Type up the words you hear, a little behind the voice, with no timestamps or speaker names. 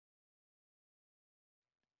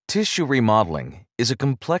Tissue remodeling is a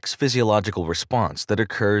complex physiological response that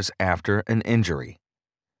occurs after an injury.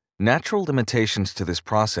 Natural limitations to this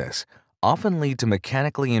process often lead to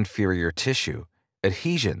mechanically inferior tissue,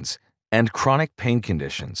 adhesions, and chronic pain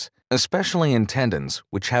conditions, especially in tendons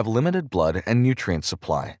which have limited blood and nutrient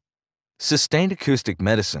supply. Sustained acoustic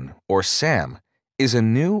medicine, or SAM, is a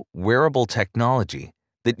new, wearable technology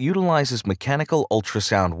that utilizes mechanical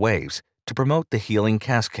ultrasound waves to promote the healing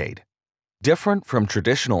cascade. Different from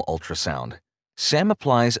traditional ultrasound, SAM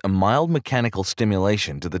applies a mild mechanical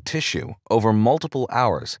stimulation to the tissue over multiple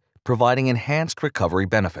hours, providing enhanced recovery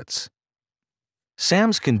benefits.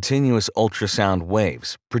 SAM's continuous ultrasound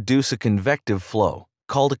waves produce a convective flow,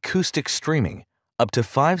 called acoustic streaming, up to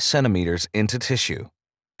 5 centimeters into tissue.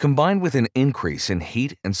 Combined with an increase in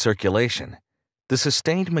heat and circulation, the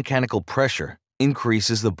sustained mechanical pressure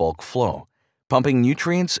increases the bulk flow, pumping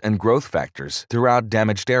nutrients and growth factors throughout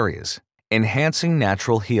damaged areas, enhancing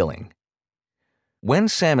natural healing. When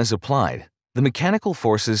SAM is applied, the mechanical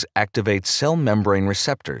forces activate cell membrane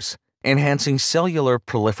receptors, enhancing cellular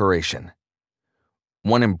proliferation.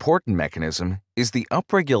 One important mechanism is the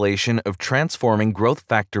upregulation of transforming growth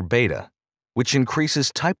factor beta, which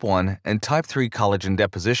increases type 1 and type 3 collagen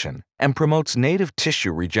deposition and promotes native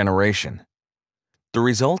tissue regeneration. The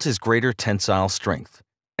result is greater tensile strength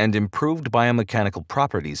and improved biomechanical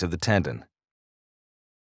properties of the tendon.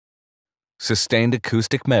 Sustained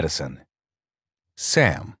acoustic medicine,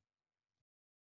 SAM.